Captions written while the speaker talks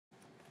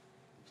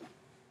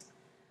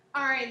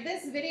All right,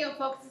 this video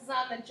focuses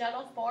on the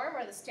general form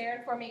or the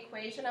standard form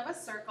equation of a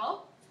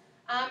circle.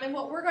 And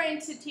what we're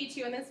going to teach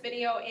you in this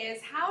video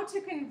is how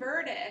to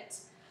convert it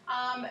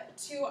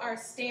to our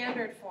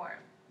standard form.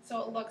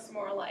 So it looks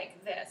more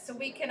like this. So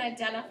we can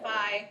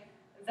identify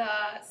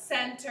the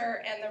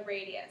center and the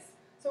radius.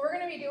 So we're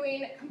going to be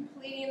doing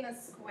completing the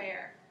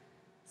square.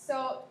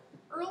 So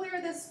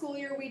earlier this school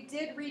year we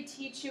did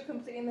reteach you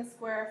completing the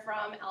square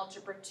from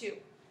Algebra 2.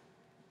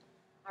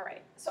 All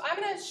right, so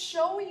I'm going to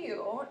show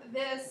you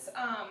this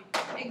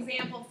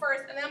example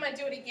first, and then I'm going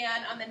to do it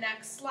again on the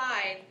next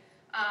slide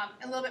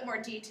in a little bit more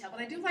detail.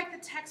 But I do like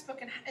the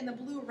textbook and the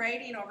blue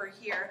writing over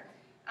here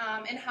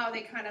and how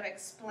they kind of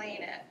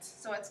explain it.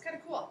 So it's kind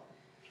of cool.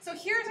 So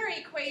here's our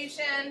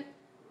equation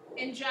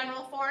in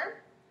general form,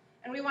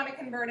 and we want to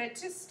convert it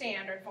to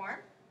standard form.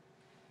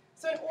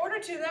 So in order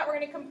to do that, we're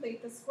going to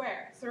complete the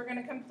square. So we're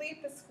going to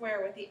complete the square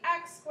with the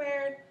x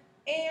squared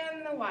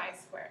and the y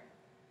squared.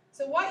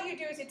 So what you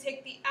do is you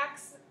take the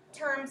x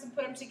terms and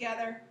put them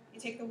together, you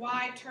take the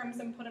y terms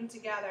and put them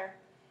together,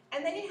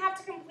 and then you have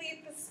to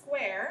complete the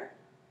square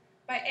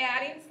by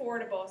adding 4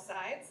 to both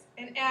sides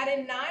and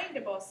adding 9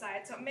 to both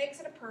sides, so it makes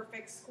it a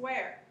perfect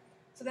square.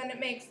 So then it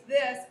makes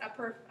this a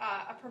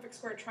perfect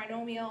square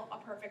trinomial, a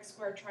perfect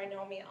square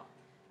trinomial.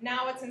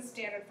 Now it's in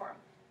standard form.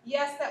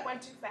 Yes, that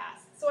went too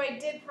fast. So I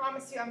did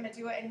promise you I'm going to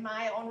do it in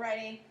my own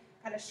writing,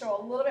 kind of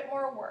show a little bit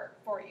more work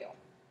for you.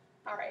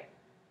 All right.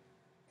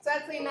 So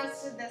that's leading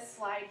us to this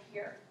slide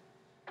here.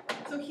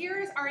 So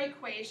here's our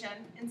equation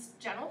in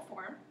general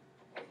form.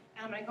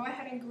 And I'm going to go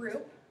ahead and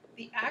group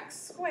the x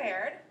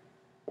squared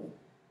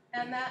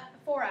and the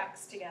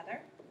 4x together.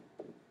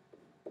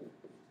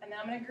 And then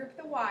I'm going to group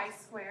the y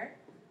squared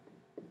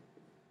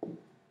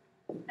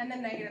and the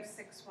negative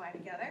 6y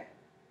together.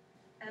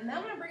 And then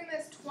I'm going to bring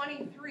this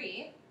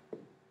 23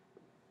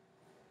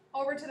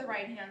 over to the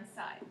right-hand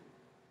side,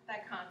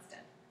 that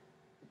constant.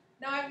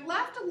 Now I've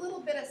left a little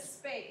bit of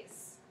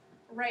space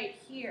right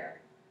here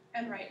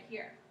and right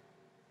here.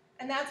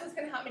 And that's what's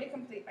going to help me to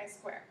complete my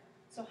square.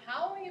 So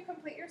how will you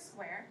complete your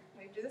square,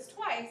 we do this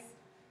twice,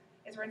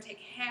 is we're going to take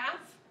half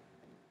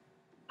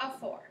of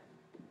 4.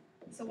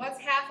 So what's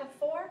half of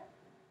 4?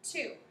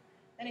 2.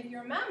 And if you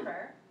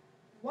remember,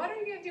 what are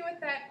you going to do with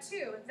that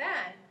 2?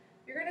 Then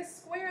you're going to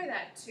square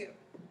that 2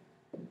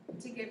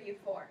 to give you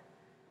 4.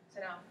 So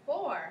now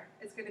 4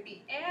 is going to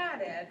be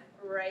added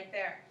right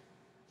there.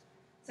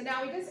 So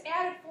now we just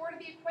added 4 to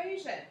the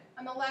equation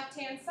on the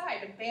left-hand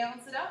side. To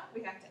balance it up,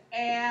 we have to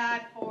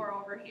add 4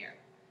 over here.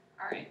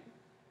 All right.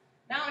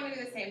 Now I'm going to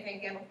do the same thing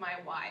again with my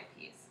y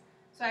piece.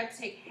 So I have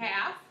to take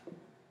half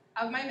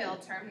of my middle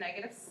term,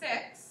 negative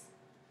 6.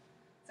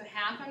 So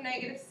half of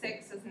negative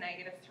 6 is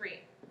negative 3.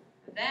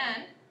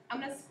 Then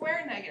I'm going to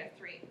square negative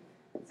 3.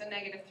 So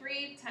negative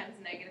 3 times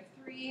negative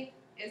 3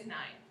 is 9.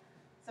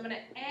 So I'm going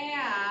to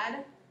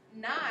add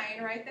 9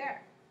 right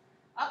there.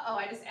 Uh-oh,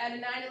 I just added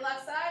 9 to the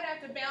left side. I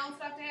have to balance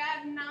it up to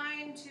add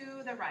 9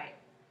 to the right.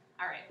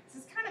 All right, this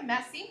is kind of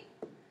messy.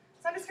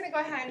 So I'm just going to go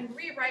ahead and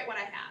rewrite what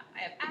I have. I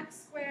have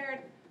x squared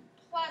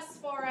plus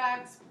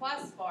 4x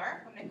plus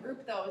 4. I'm going to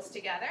group those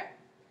together.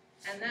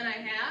 And then I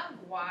have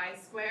y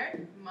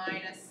squared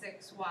minus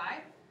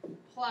 6y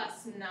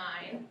plus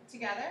 9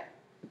 together.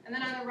 And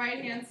then on the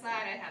right-hand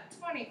side, I have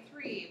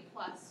 23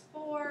 plus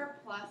 4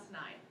 plus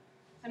 9.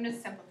 So I'm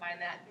just simplifying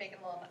that, making it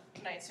a little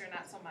nicer,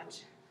 not so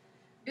much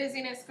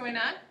busyness going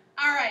on.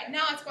 All right,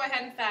 now let's go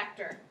ahead and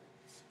factor.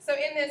 So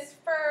in this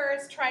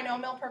first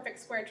trinomial, perfect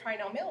square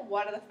trinomial,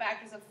 what are the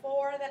factors of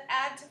 4 that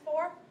add to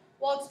 4?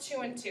 Well, it's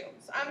 2 and 2.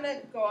 So I'm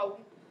going to go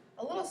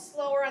a little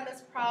slower on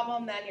this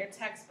problem than your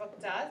textbook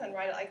does and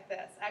write it like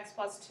this. X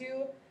plus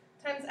 2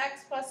 times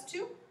x plus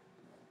 2.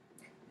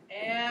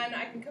 And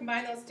I can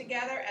combine those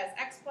together as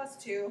x plus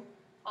 2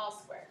 all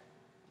squared.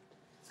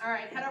 All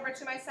right, head over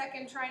to my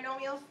second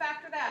trinomial,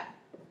 factor that.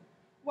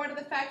 What are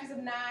the factors of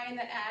 9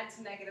 that add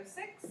to negative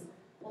 6?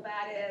 Well,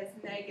 that is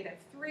negative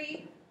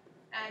 3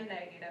 and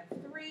negative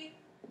 3.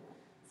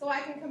 So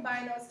I can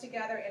combine those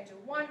together into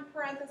one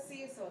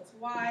parenthesis, so it's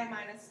y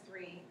minus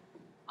 3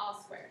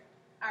 all squared.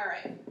 All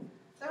right,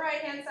 the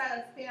right-hand side,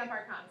 let's clean up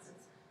our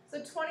constants.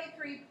 So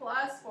 23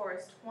 plus 4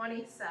 is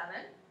 27.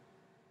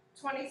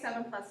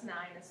 27 plus 9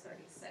 is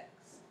 36.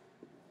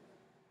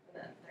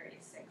 And then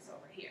 36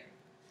 over here.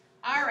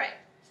 All right,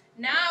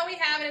 now we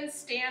have it in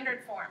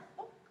standard form.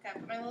 Got to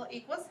put my little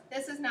equals.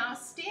 This is now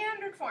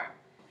standard form.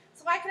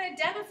 So I can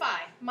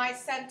identify my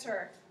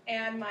center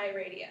and my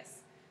radius.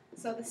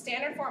 So the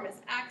standard form is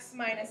x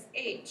minus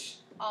h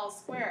all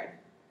squared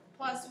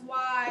plus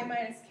y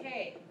minus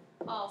k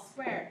all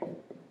squared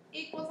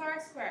equals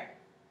r squared.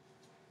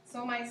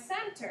 So my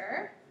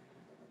center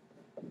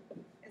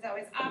is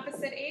always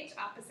opposite h,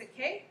 opposite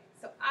k.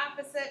 So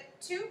opposite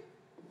 2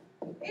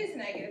 is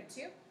negative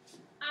 2.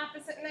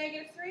 Opposite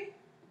negative 3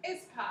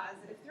 is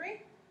positive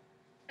 3.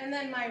 And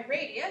then my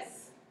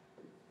radius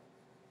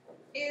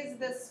is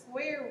the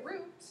square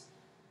root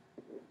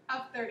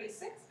of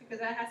 36, because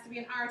that has to be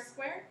an r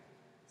squared.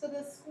 So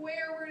the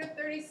square root of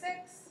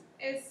 36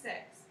 is 6.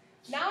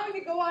 Now we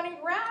could go on and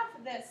graph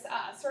this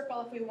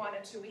circle if we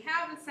wanted to. We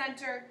have the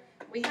center,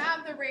 we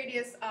have the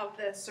radius of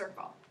this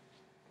circle.